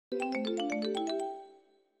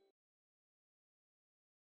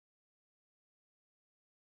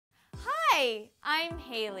Hi, I'm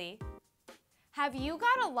Haley. Have you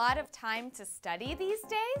got a lot of time to study these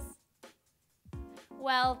days?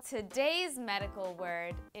 Well, today's medical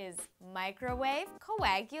word is microwave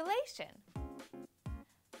coagulation.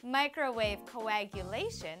 Microwave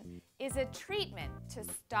coagulation is a treatment to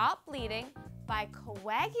stop bleeding by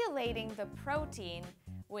coagulating the protein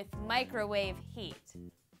with microwave heat.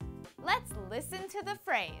 Let's listen to the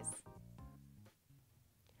phrase.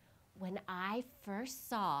 When I first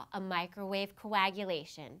saw a microwave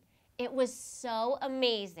coagulation, it was so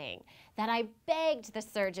amazing that I begged the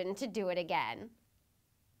surgeon to do it again.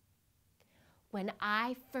 When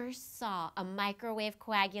I first saw a microwave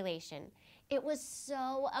coagulation, it was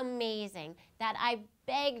so amazing that I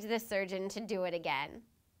begged the surgeon to do it again.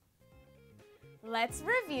 Let's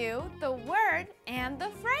review the word and the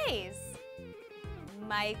phrase.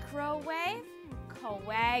 Microwave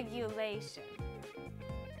coagulation.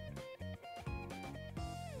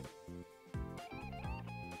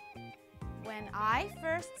 When I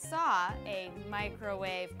first saw a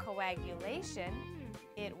microwave coagulation,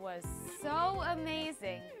 it was so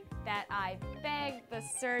amazing that I begged the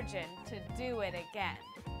surgeon to do it again.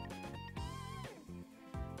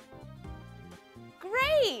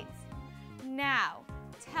 Great! Now,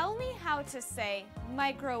 tell me how to say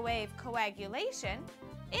microwave coagulation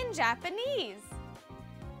in Japanese.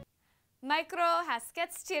 Microは接頭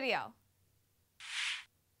辞で